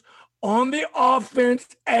onus on the offense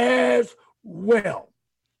as well.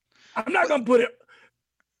 I'm not going to put it.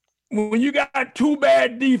 When you got 2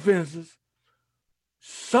 bad defenses,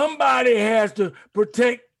 somebody has to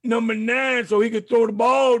protect number 9 so he can throw the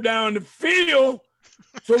ball down the field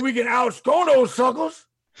so we can outscore those suckers.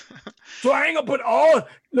 So I ain't going to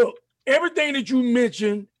put everything that you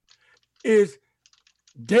mentioned is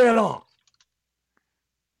dead on.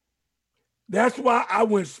 That's why I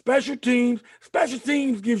went special teams. Special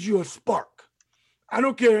teams gives you a spark. I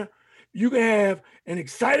don't care. You can have an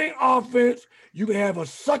exciting offense. You can have a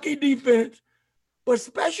sucky defense. But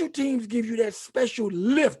special teams give you that special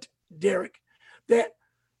lift, Derek, that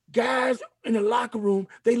guys in the locker room,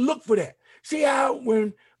 they look for that. See how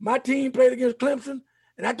when my team played against Clemson,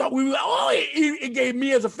 and I thought it gave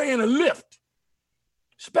me as a fan a lift.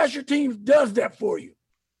 Special teams does that for you.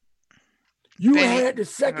 You Benny, had the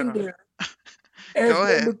secondary as Go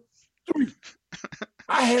ahead. number 3.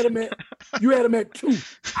 You had them at 2.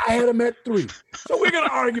 I had them at 3. So we're going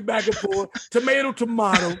to argue back and forth, tomato.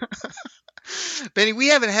 Benny, we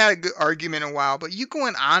haven't had a good argument in a while, but you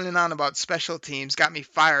going on and on about special teams got me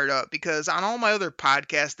fired up because on all my other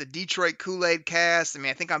podcasts, the Detroit Kool-Aid Cast,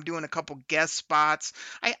 I think I'm doing a couple guest spots.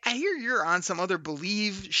 I hear you're on some other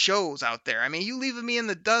Believe shows out there. You leaving me in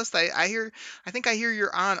the dust. I think I hear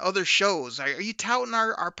you're on other shows. Are you touting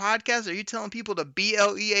our podcast? Are you telling people to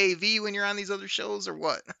BLEAV when you're on these other shows or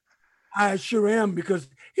what? I sure am, because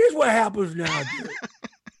here's what happens now, dude.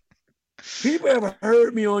 People have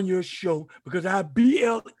heard me on your show because I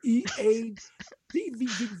BLEAVVV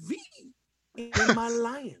in my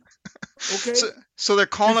Lions. Okay. So they're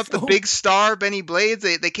calling up the big star, Benny Blades.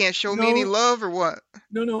 They can't show me any love or what?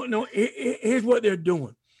 No. Here's what they're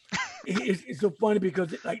doing. It's so funny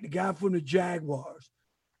because like the guy from the Jaguars,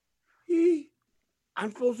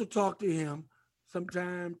 I'm supposed to talk to him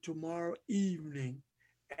sometime tomorrow evening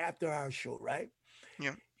after our show, right?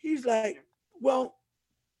 Yeah. He's like, well,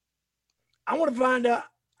 I want to find out.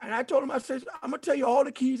 And I told him, I said, I'm going to tell you all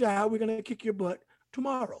the keys to how we're going to kick your butt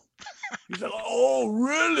tomorrow. He's like, oh,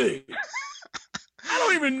 really? I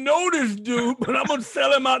don't even know this dude, but I'm going to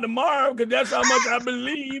sell him out tomorrow because that's how much I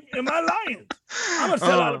believe in my Lions. I'm going to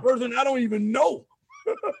sell out a person I don't even know.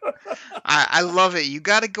 I love it. You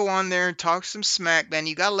got to go on there and talk some smack, man.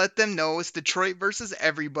 You got to let them know it's Detroit versus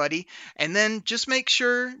everybody. And then just make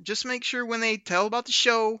sure when they tell about the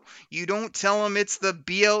show, you don't tell them it's the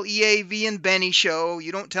BLEAV and Benny show.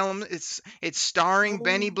 You don't tell them it's starring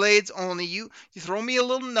Benny Blades only. You throw me a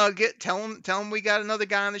little nugget. Tell them we got another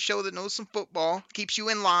guy on the show that knows some football, keeps you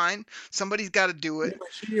in line. Somebody's got to do it.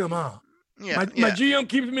 My GM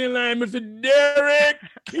keeps me in line. Mr. Derek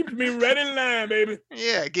keeps me right in line, baby.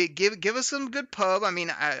 Yeah, give us some good pub.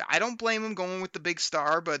 I don't blame him going with the big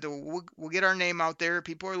star, but we'll get our name out there.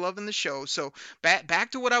 People are loving the show. So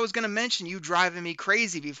back to what I was going to mention, you driving me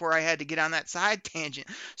crazy before I had to get on that side tangent.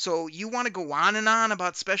 So you want to go on and on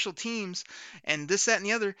about special teams and this, that, and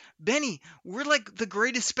the other. Benny, we're like the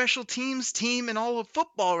greatest special teams team in all of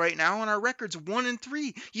football right now, and our record's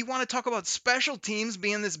 1-3. You want to talk about special teams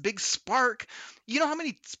being this big spark? You know how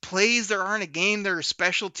many plays there are in a game that are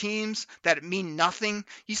special teams that mean nothing?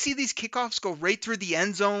 You see these kickoffs go right through the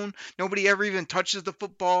end zone. Nobody ever even touches the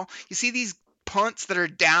football. You see these punts that are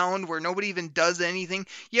down where nobody even does anything.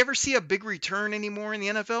 You ever see a big return anymore in the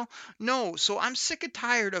NFL? No. So I'm sick and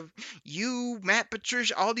tired of you, Matt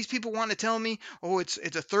Patricia, all these people want to tell me, oh, it's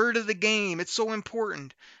a third of the game. It's so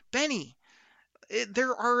important. Benny,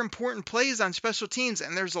 there are important plays on special teams,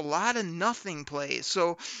 and there's a lot of nothing plays.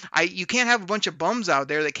 So you can't have a bunch of bums out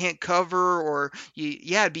there that can't cover, or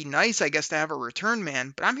it'd be nice, I guess, to have a return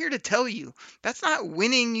man. But I'm here to tell you, that's not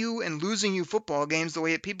winning you and losing you football games the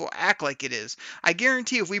way people act like it is. I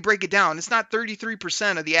guarantee if we break it down, it's not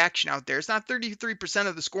 33% of the action out there. It's not 33%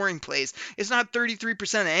 of the scoring plays. It's not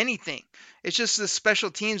 33% of anything. It's just the special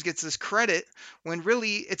teams gets this credit when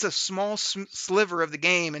really it's a small sliver of the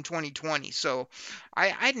game in 2020. So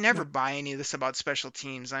I'd never buy any of this about special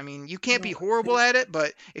teams. You can't be horrible at it,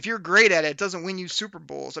 but if you're great at it, it doesn't win you Super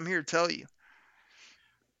Bowls. I'm here to tell you.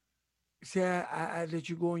 See, I let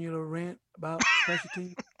you go on your little rant about special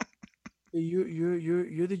teams.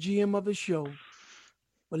 You're the GM of the show,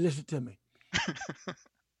 but listen to me.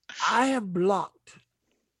 I have blocked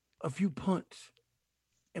a few punts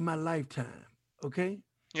in my lifetime, okay?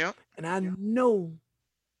 Yeah. And I know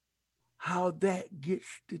how that gets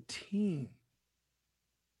the team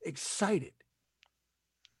excited.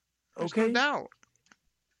 Okay? There's no doubt.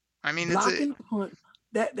 Blocking punt,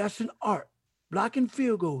 that's an art. Blocking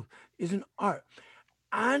field goals is an art.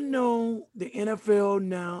 I know the NFL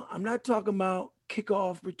now, I'm not talking about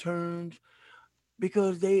kickoff returns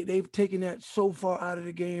because they've taken that so far out of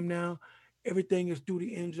the game now. Everything is through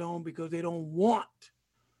the end zone because they don't want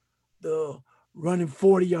the running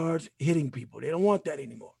 40 yards hitting people. They don't want that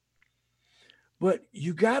anymore. But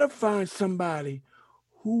you got to find somebody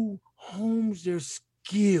who hones their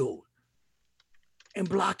skill in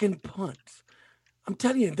blocking punts. I'm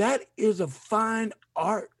telling you, that is a fine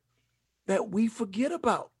art that we forget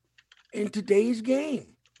about in today's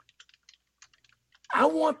game. I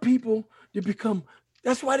want people to become,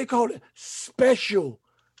 that's why they call it special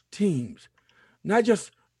teams. Not just,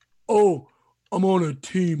 oh, I'm on a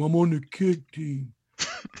team. I'm on the kick team.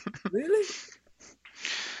 Really?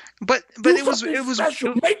 But it was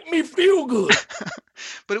special. Make me feel good.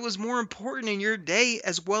 but it was more important in your day,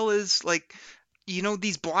 as well as like,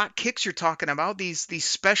 these block kicks you're talking about, these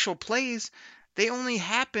special plays. They only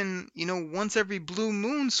happen, once every blue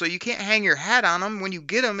moon, so you can't hang your hat on them. When you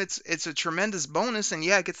get them, it's a tremendous bonus, and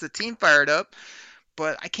yeah, it gets the team fired up.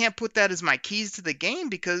 But I can't put that as my keys to the game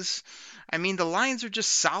because, I mean, the Lions are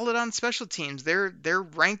just solid on special teams. They're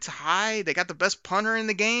ranked high. They got the best punter in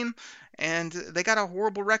the game, and they got a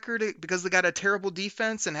horrible record because they got a terrible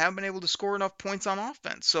defense and haven't been able to score enough points on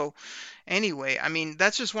offense. So anyway, I mean,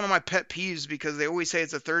 that's just one of my pet peeves because they always say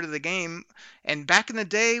it's a third of the game. And back in the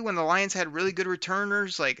day when the Lions had really good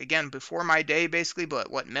returners, like again, before my day basically,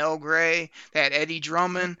 but Mel Gray, they had Eddie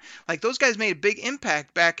Drummond, like those guys made a big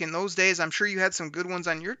impact back in those days. I'm sure you had some good ones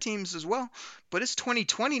on your teams as well. But it's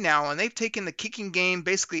 2020 now, and they've taken the kicking game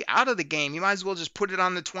basically out of the game. You might as well just put it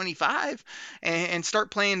on the 25 and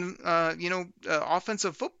start playing,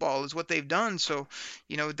 offensive football is what they've done. So,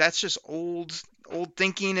 that's just old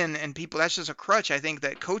thinking and people, that's just a crutch I think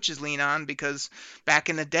that coaches lean on because back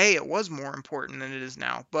in the day it was more important than it is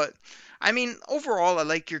now. But I mean, overall, I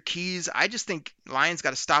like your keys. I just think Lions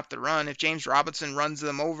got to stop the run. If James Robinson runs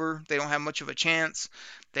them over, they don't have much of a chance.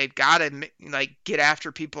 They've got to get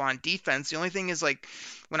after people on defense. The only thing is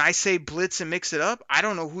when I say blitz and mix it up, I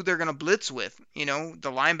don't know who they're going to blitz with. The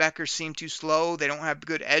linebackers seem too slow. They don't have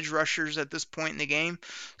good edge rushers at this point in the game.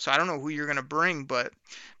 So I don't know who you're going to bring. But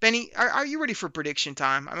Benny, are you ready for prediction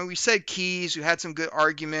time? I mean, we said keys. We had some good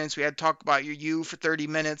arguments. We had to talk about you for 30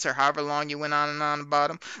 minutes or however long you went on and on about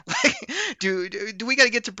them. Do we got to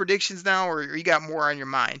get to predictions now, or you got more on your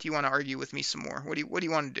mind? Do you want to argue with me some more? What do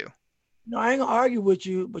you want to do? No, I ain't gonna argue with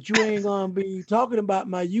you, but you ain't gonna be talking about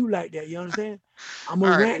my you like that. You understand? I'm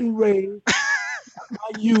gonna rant and rave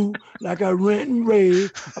about you like I rant and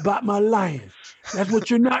rave about my Lions. That's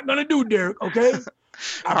what you're not gonna do, Derek. Okay?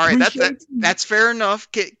 All right, that's fair enough.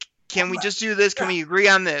 Can we just do this? Can we agree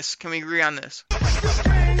on this? Oh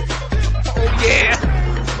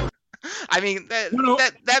yeah. I mean that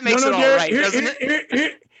makes it all Derek, right, doesn't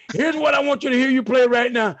it? Here's what I want you to hear you play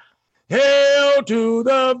right now. Hail to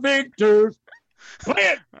the victors. Play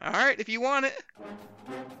it. All right, if you want it.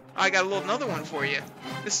 I got another one for you.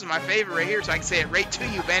 This is my favorite right here, so I can say it right to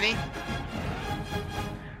you, Benny.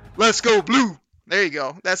 Let's go blue. There you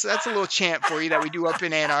go. That's a little chant for you that we do up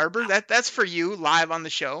in Ann Arbor. That's for you live on the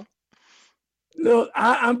show. Look,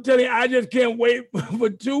 I'm telling you, I just can't wait for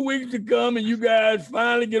 2 weeks to come and you guys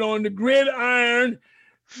finally get on the gridiron.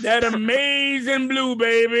 That amazing blue,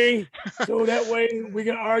 baby. So that way we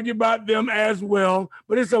can argue about them as well.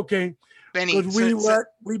 But it's okay. Benny, we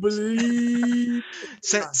believe.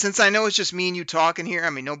 Since I know it's just me and you talking here,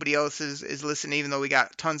 I mean, nobody else is listening, even though we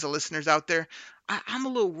got tons of listeners out there. I'm a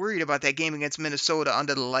little worried about that game against Minnesota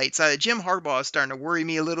under the lights. Jim Harbaugh is starting to worry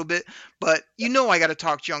me a little bit, but I got to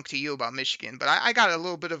talk junk to you about Michigan. But I got a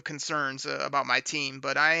little bit of concerns about my team,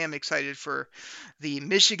 but I am excited for the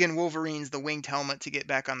Michigan Wolverines, the winged helmet, to get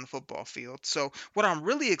back on the football field. So what I'm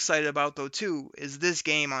really excited about, though, too, is this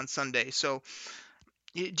game on Sunday. So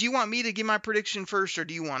do you want me to give my prediction first, or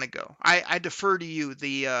do you want to go? I defer to you,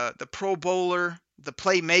 the Pro Bowler, the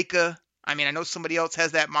playmaker. I mean, I know somebody else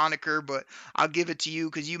has that moniker, but I'll give it to you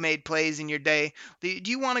because you made plays in your day. Do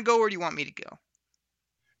you want to go, or do you want me to go?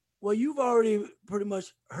 Well, you've already pretty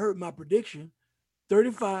much heard my prediction.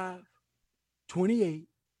 35-28.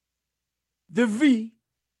 The V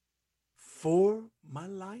for my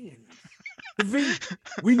Lions. The V.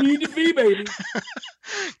 We need the V, baby.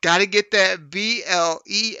 Got to get that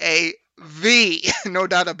BLEAV. No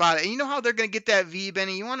doubt about it. And you know how they're going to get that V,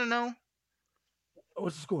 Benny? You want to know?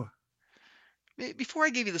 What's the score? Before I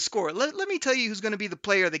give you the score, let me tell you who's going to be the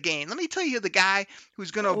player of the game. Let me tell you the guy who's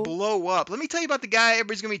going to blow up. Let me tell you about the guy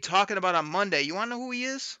everybody's going to be talking about on Monday. You want to know who he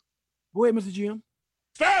is? Go ahead, Mr. GM.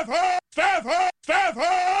 Stafford!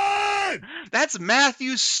 That's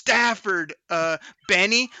Matthew Stafford,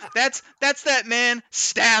 Benny. That's that man,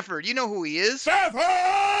 Stafford. You know who he is.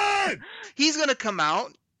 Stafford! He's going to come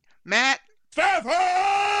out. Matt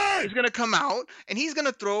Stafford is going to come out, and he's going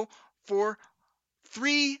to throw for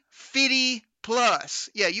 350 plus.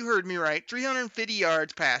 Yeah, you heard me right. 350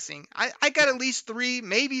 yards passing. I got at least 3,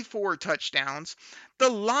 maybe 4 touchdowns. The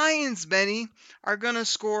Lions, Benny, are going to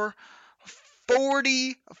score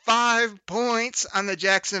 45 points on the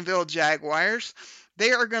Jacksonville Jaguars.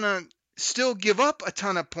 They are going to still give up a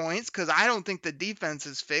ton of points because I don't think the defense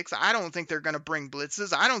is fixed. I don't think they're going to bring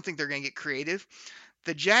blitzes. I don't think they're going to get creative.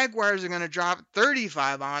 The Jaguars are going to drop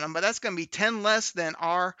 35 on them, but that's going to be 10 less than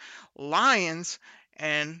our Lions.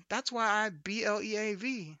 And that's why I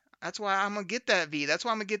BLEAV. That's why I'm going to get that V. That's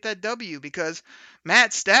why I'm going to get that W, because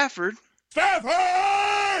Matt Stafford.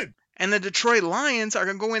 And the Detroit Lions are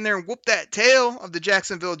going to go in there and whoop that tail of the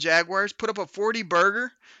Jacksonville Jaguars, put up a 40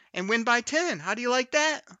 burger, and win by 10. How do you like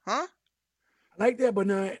that? Huh? I like that, but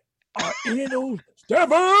now, any of those,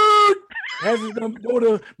 Stafford has his number go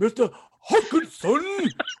to Mr. Hawkinson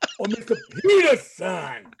or Mr.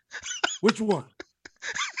 Peterson? Which one?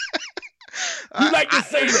 You like to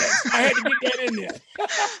say that. I had to get that in there.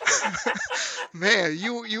 Man,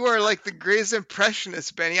 you are like the greatest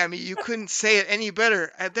impressionist, Benny. I mean, you couldn't say it any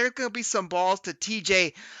better. There's going to be some balls to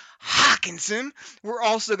TJ Hawkinson. We're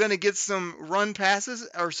also going to get some run passes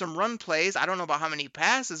or some run plays. I don't know about how many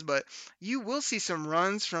passes, but you will see some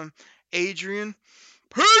runs from Adrian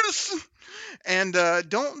Peterson. And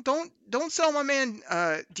don't sell my man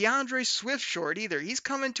DeAndre Swift short either. He's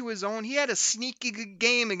coming to his own. He had a sneaky good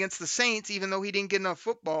game against the Saints, even though he didn't get enough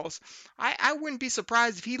footballs. I wouldn't be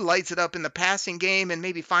surprised if he lights it up in the passing game and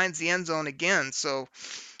maybe finds the end zone again. So,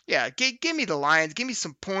 yeah, give me the Lions. Give me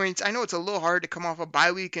some points. I know it's a little hard to come off a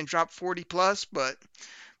bye week and drop 40+, but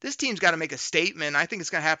this team's got to make a statement. I think it's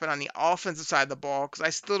going to happen on the offensive side of the ball because I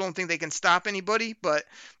still don't think they can stop anybody, but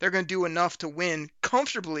they're going to do enough to win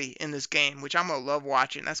comfortably in this game, which I'm going to love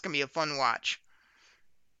watching. That's going to be a fun watch.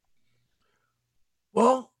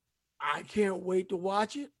 Well, I can't wait to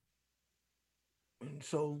watch it. And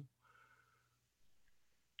so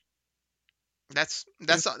that's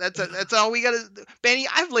all we got to. Benny,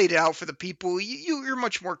 I've laid it out for the people. You're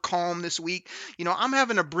much more calm this week. You know, I'm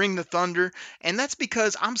having to bring the thunder, and that's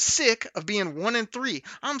because I'm sick of being 1-3.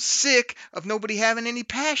 I'm sick of nobody having any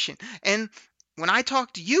passion. And when I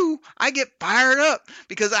talk to you, I get fired up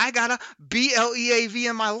because I got a BLEAV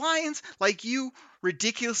in my Lions like you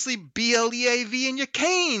ridiculously BLEAV in your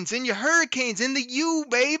Canes, in your Hurricanes, in the U,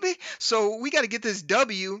 baby. So we got to get this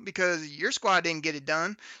W because your squad didn't get it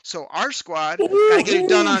done. So our squad got to get it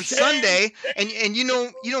done on Sunday. And you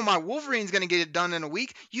know my Wolverine's going to get it done in a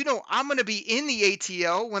week. You know I'm going to be in the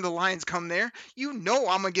ATL when the Lions come there. You know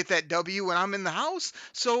I'm going to get that W when I'm in the house.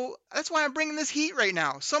 So that's why I'm bringing this heat right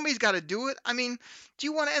now. Somebody's got to do it. I mean, do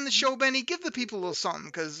you want to end the show, Benny? Give the people a little something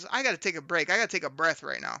because I got to take a break. I got to take a breath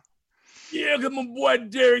right now. Yeah, look at my boy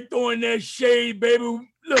Derek throwing that shade, baby.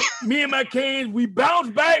 Look, me and my Canes, we bounce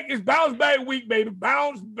back. It's bounce back week, baby.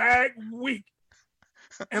 Bounce back week.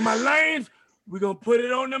 And my Lions, we're going to put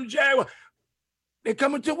it on them Jaguars. They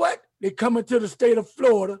coming to what? They coming to the state of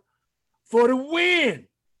Florida for the win.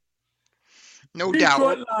 No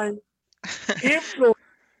Detroit doubt. Lions in Florida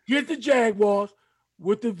get the Jaguars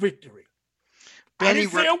with the victory. Benny,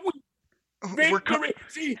 Victory.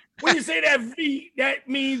 See, when you say that V, that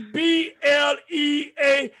means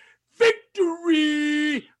BLEA,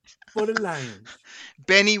 victory for the Lions.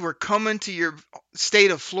 Benny, we're coming to your state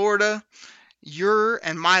of Florida. Your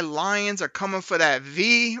and my Lions are coming for that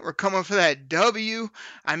V. We're coming for that W.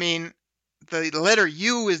 I mean, the letter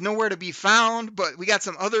U is nowhere to be found, but we got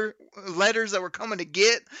some other letters that we're coming to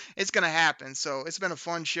get. It's going to happen. So it's been a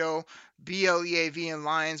fun show. BLEAV and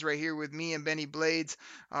Lions right here with me and Benny Blades.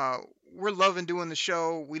 We're loving doing the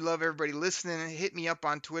show. We love everybody listening. Hit me up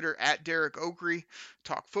on Twitter at Derek Oakrey.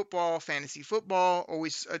 Talk football, fantasy football.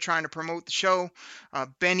 Always trying to promote the show.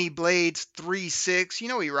 Benny Blades 3-6. You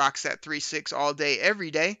know he rocks that 3-6 all day,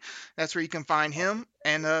 every day. That's where you can find him.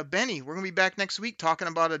 And Benny, we're going to be back next week talking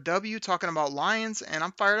about a W, talking about Lions, and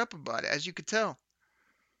I'm fired up about it, as you could tell.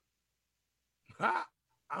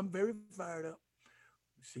 I'm very fired up.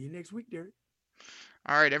 See you next week, Derek.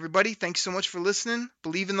 All right, everybody. Thanks so much for listening.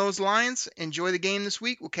 Believe in those Lions. Enjoy the game this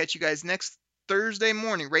week. We'll catch you guys next Thursday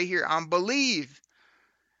morning right here on Believe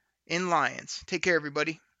in Lions. Take care,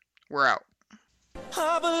 everybody. We're out.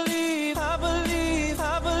 I believe.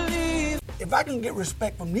 If I can get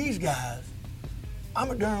respect from these guys, I'm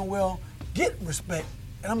a darn well get respect,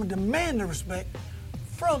 and I'm going to demand the respect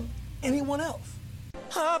from anyone else.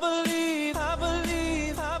 I believe.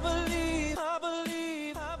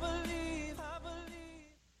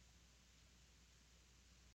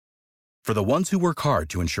 For the ones who work hard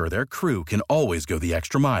to ensure their crew can always go the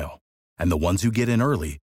extra mile, and the ones who get in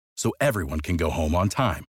early so everyone can go home on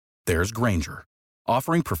time, there's Grainger,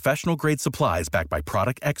 offering professional-grade supplies backed by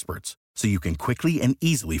product experts so you can quickly and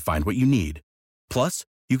easily find what you need. Plus,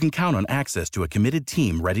 you can count on access to a committed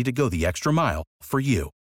team ready to go the extra mile for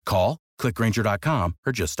you. Call, click Grainger.com,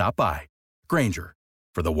 or just stop by. Grainger,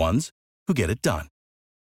 for the ones who get it done.